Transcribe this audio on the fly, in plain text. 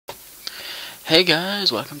Hey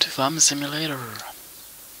guys, welcome to Farm Simulator.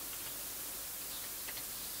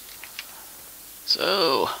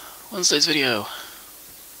 So, Wednesday's video.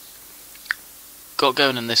 Got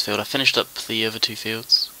going in this field. I finished up the other two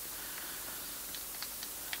fields.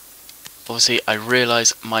 Obviously, I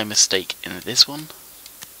realised my mistake in this one.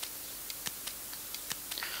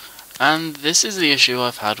 And this is the issue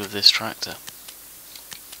I've had with this tractor.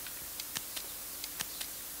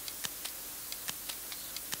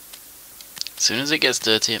 As soon as it gets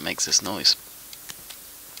dirty, it makes this noise.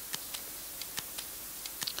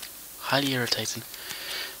 Highly irritating.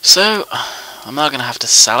 So, I'm now going to have to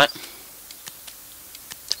sell it.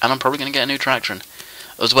 And I'm probably going to get a new tractor in.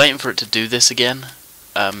 I was waiting for it to do this again,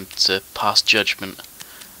 to pass judgment.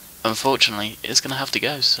 Unfortunately, it's going to have to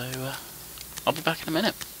go, so I'll be back in a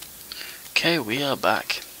minute. Okay, we are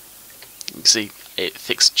back. You can see, it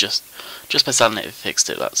fixed just by selling it, it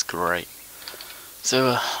fixed it. That's great.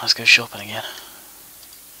 So, let's go shopping again.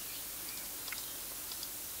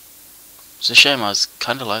 It's a shame, I was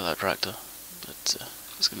kind of like that tractor, but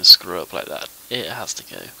it's going to screw up like that. It has to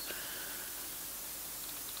go.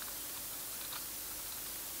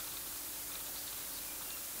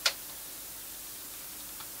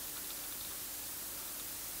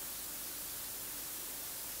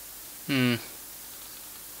 You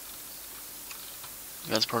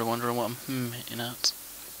guys are probably wondering what I'm hitting at.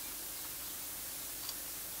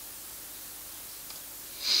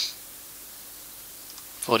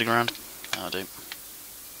 £40,000. That'll do.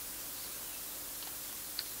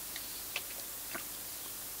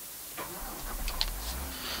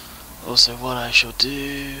 Also, what I shall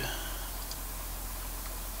do...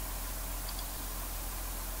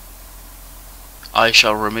 I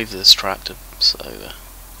shall remove this tractor, so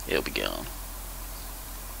it'll be gone.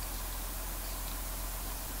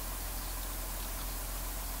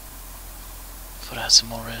 Thought I had some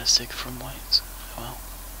more realistic front weights. Well.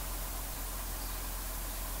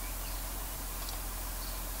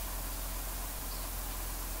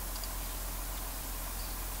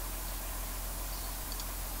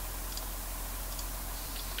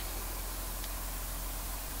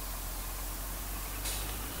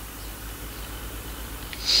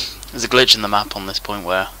 There's a glitch in the map on this point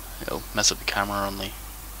where it'll mess up the camera on the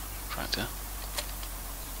tractor.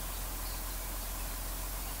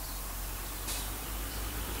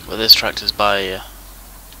 Well, this tractor's by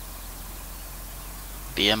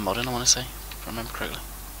BM Modern, I want to say, if I remember correctly.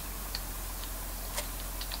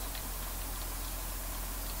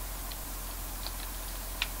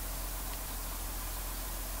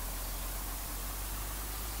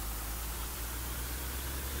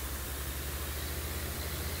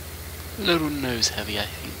 Little nose heavy, I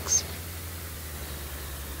think.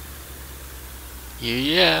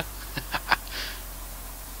 Yeah.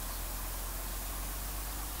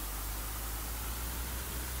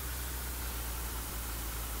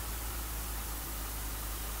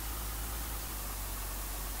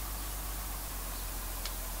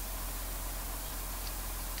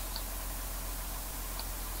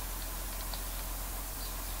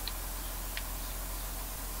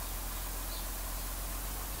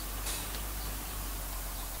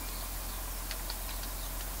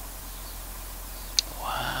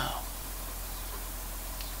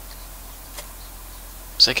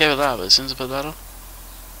 It's okay with that, but as soon as I put that on...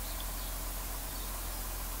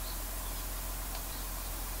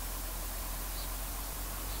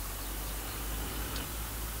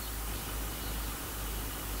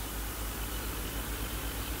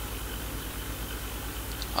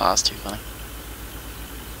 Oh, that's too funny.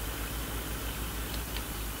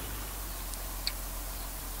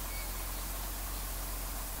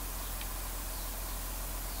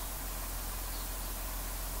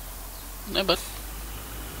 No, but...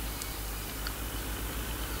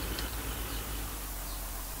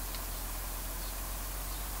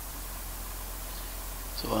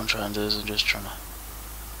 So what I'm trying to do is I'm just trying to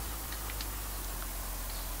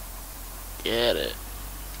get it.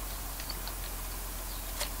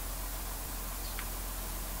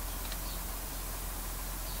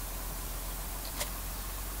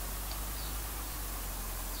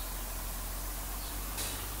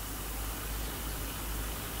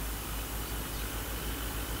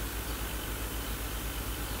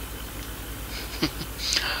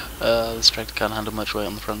 This tractor can't handle much weight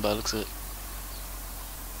on the front by the looks of it.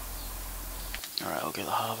 Alright, I'll get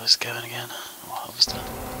the harvest going again. Or harvester.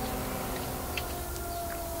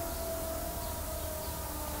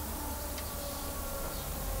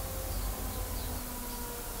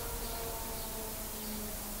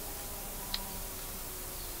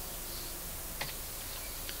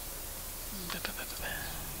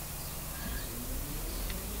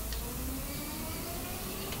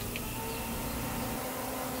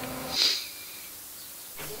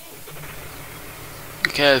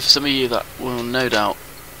 Okay, for some of you that will no doubt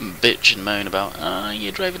bitch and moan about,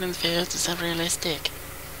 you're driving in the fields, it's not realistic.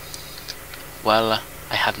 Well,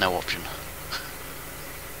 I had no option.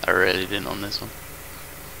 I really didn't on this one.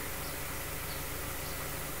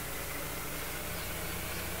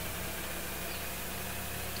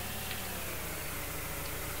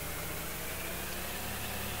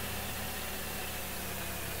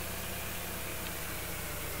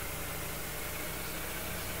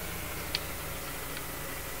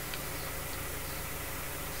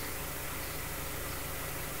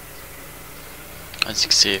 As you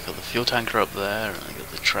can see, I've got the fuel tanker up there, and I've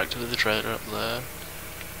got the tractor with the trailer up there.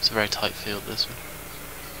 It's a very tight field, this one.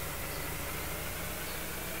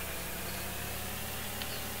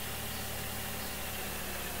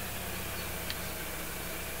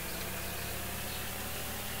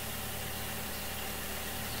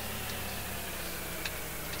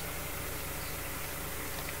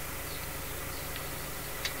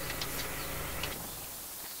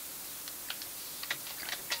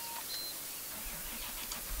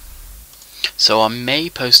 So I may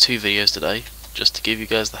post 2 videos today, just to give you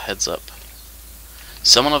guys the heads up.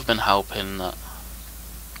 Someone I've been helping that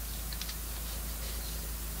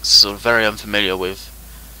sort of very unfamiliar with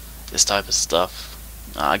this type of stuff.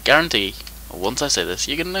 I guarantee, once I say this,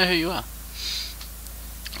 you're gonna know who you are.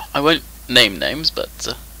 I won't name names, but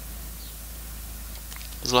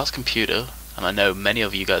his last computer, and I know many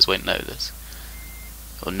of you guys won't know this,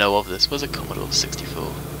 or know of this, was a Commodore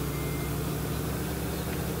 64.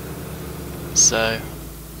 So,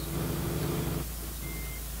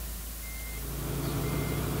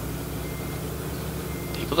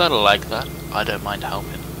 people that are like that, I don't mind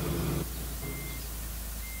helping.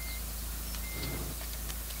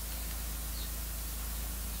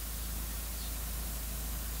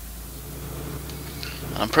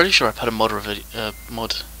 And I'm pretty sure I put a mod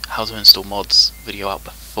how to install mods video out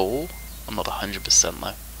before. I'm not 100%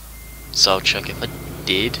 though, so I'll check if I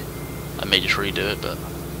did. I may just redo it, but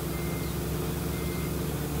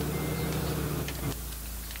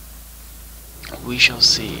we shall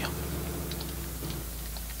see.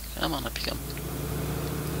 Come on, up you come.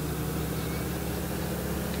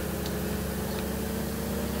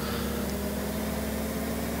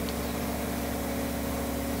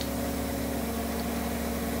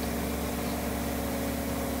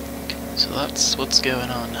 So that's what's going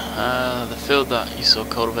on. The field that you saw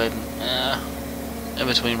cultivating, in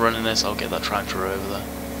between running this, I'll get that tractor over there.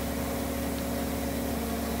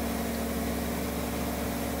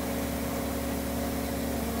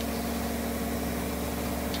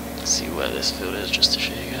 See where this field is, just to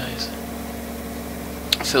show you guys.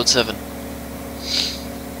 Field 7.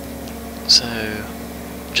 So,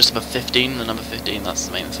 just above 15, the number 15, that's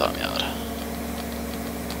the main farmyard.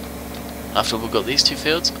 After we've got these 2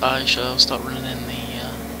 fields, I shall start running in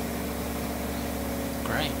the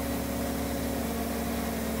grain.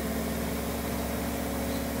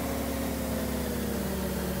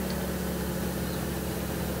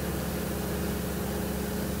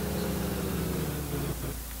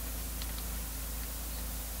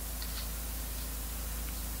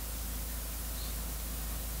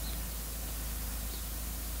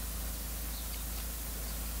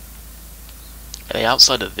 The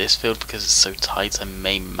outside of this field, because it's so tight, I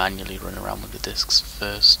may manually run around with the discs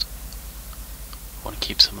first. I want to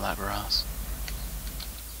keep some of that grass.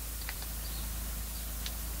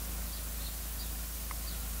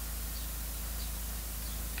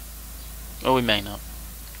 Or we may not.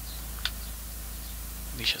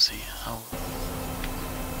 We shall see. Oh,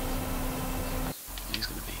 he's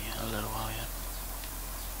going to be a little while yet.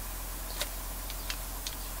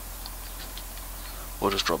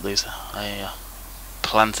 We'll just drop these. I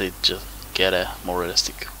plan to just get a more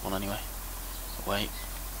realistic one anyway. Wait.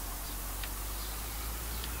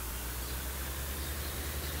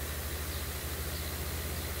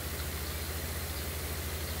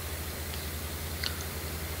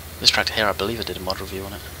 This tractor here, I believe I did a mod review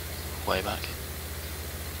on it way back.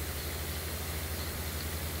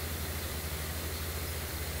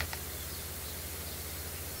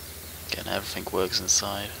 Again, everything works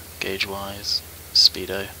inside, gauge wise,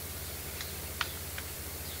 speedo.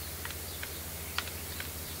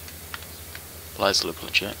 Lights look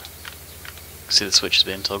legit. See the switch is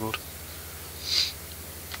being toggled.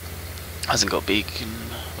 Hasn't got beacon,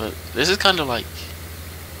 but this is kind of like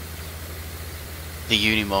the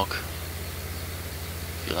Unimog.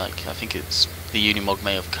 If you like, I think it's the Unimog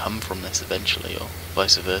may have come from this eventually, or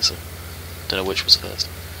vice versa. Don't know which was first.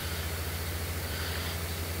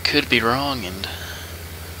 Could be wrong, and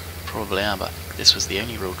probably am, but this was the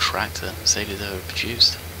only real tractor Mercedes ever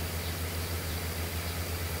produced.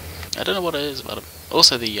 I don't know what it is about them.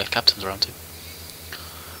 Also the captain's around too.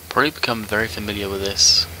 Probably become very familiar with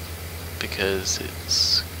this because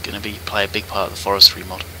it's going to play a big part of the forestry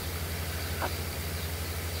mod.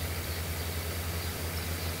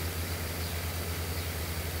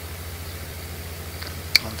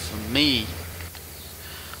 And for me,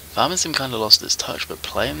 Farming Sim kind of lost its touch, but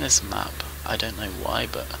playing this map, I don't know why,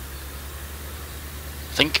 but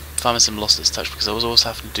I think Farming Sim lost its touch because I was always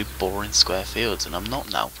having to do boring square fields, and I'm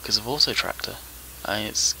not now because of Auto Tractor.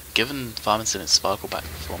 It's given Farming Sim its sparkle back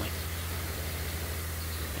for me.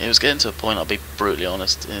 It was getting to a point, I'll be brutally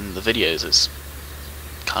honest, in the videos, it's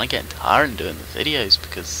kind of getting tiring doing the videos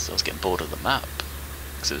because I was getting bored of the map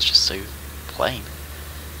because it was just so plain.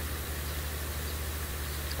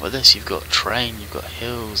 With this, you've got terrain, you've got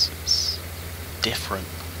hills, it's different.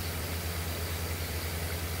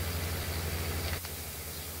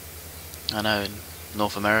 I know in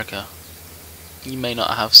North America, you may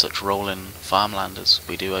not have such rolling farmland as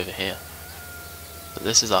we do over here, but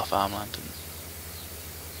this is our farmland, and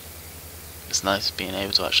it's nice being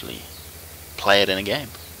able to actually play it in a game.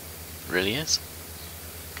 It really is.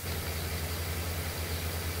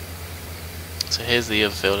 So here's the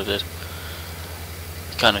other field I did.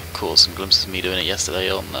 Kind of caught some glimpses of me doing it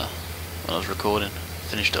yesterday on when I was recording.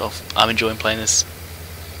 Finished it off. I'm enjoying playing this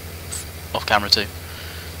off camera too.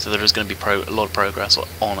 So there is going to be a lot of progress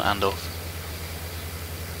on and off.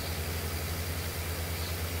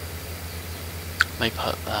 Maybe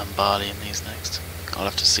put barley in these next. I'll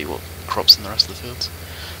have to see what crops in the rest of the fields.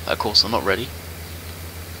 Of course, I'm not ready.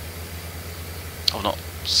 I've not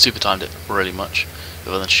super timed it really much,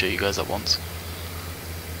 other than show you guys at once.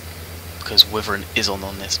 Because withering is on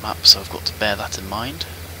this map, so I've got to bear that in mind.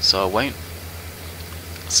 So I won't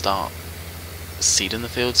start seeding the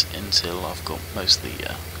fields until I've got most of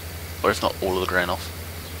the, or if not all of the grain off.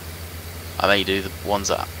 I may do the ones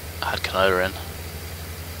that had canola in,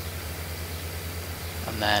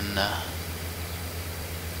 and then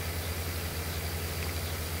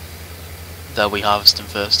they'll be harvesting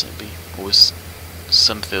first. It'll be always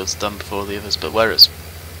some fields done before the others, but where it's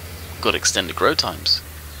got extended grow times,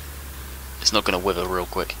 it's not going to wither real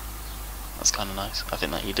quick. That's kind of nice. I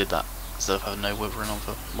think that he did that instead of having no withering on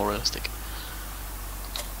for more realistic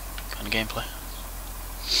kind of gameplay.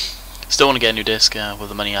 Still want to get a new disc with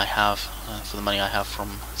the money I have. For the money I have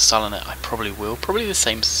from selling it, I probably will. Probably the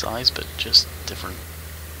same size, but just different.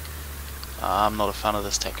 I'm not a fan of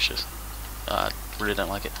this texture. I really don't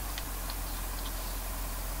like it.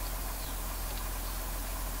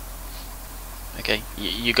 Okay,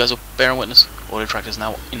 you guys are bearing witness. Auto Tractor is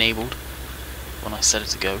now enabled when I set it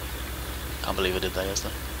to go. Can't believe I did that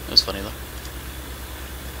yesterday. It was funny though.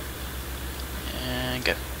 And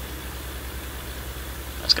go.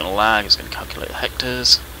 It's going to lag, it's going to calculate the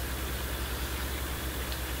hectares.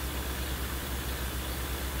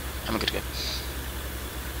 And we're good to go.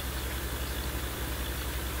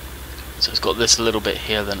 So it's got this little bit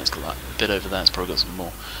here, then it's got that bit over there, it's probably got some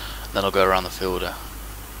more. Then I'll go around the field,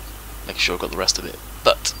 making sure I've got the rest of it.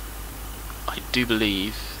 But I do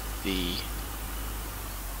believe the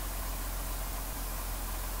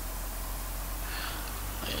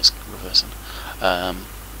it's reversing.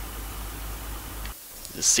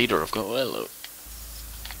 The cedar I've got, well,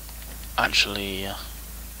 actually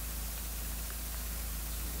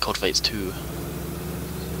cultivates too.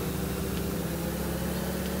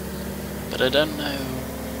 But I don't know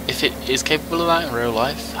if it is capable of that in real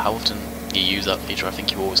life. How often you use that feature? I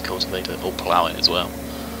think you always cultivate it or plough it as well.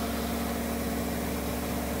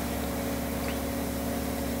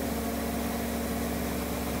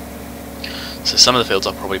 So some of the fields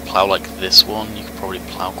I'll probably plough like this one. You could probably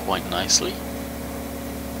plough quite nicely.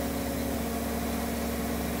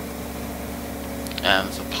 And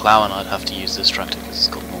for ploughing I'd have to use this tractor because it's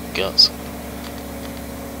got more guts.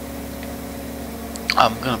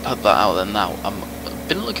 I'm going to put that out there now. I've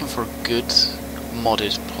been looking for a good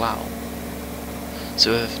modded plough.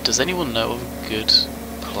 So does anyone know of a good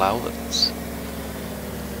plough that's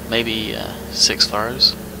maybe 6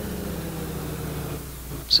 furrows?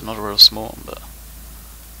 So not a real small one, but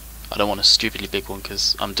I don't want a stupidly big one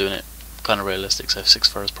because I'm doing it kind of realistic, so 6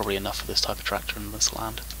 furrows is probably enough for this type of tractor in this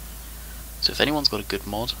land. So if anyone's got a good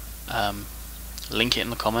mod, link it in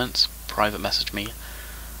the comments, private message me.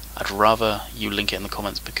 I'd rather you link it in the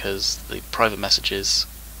comments because the private messages,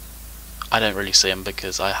 I don't really see them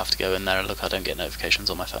because I have to go in there and look. I don't get notifications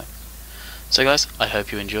on my phone. So guys, I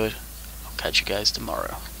hope you enjoyed. I'll catch you guys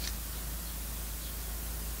tomorrow.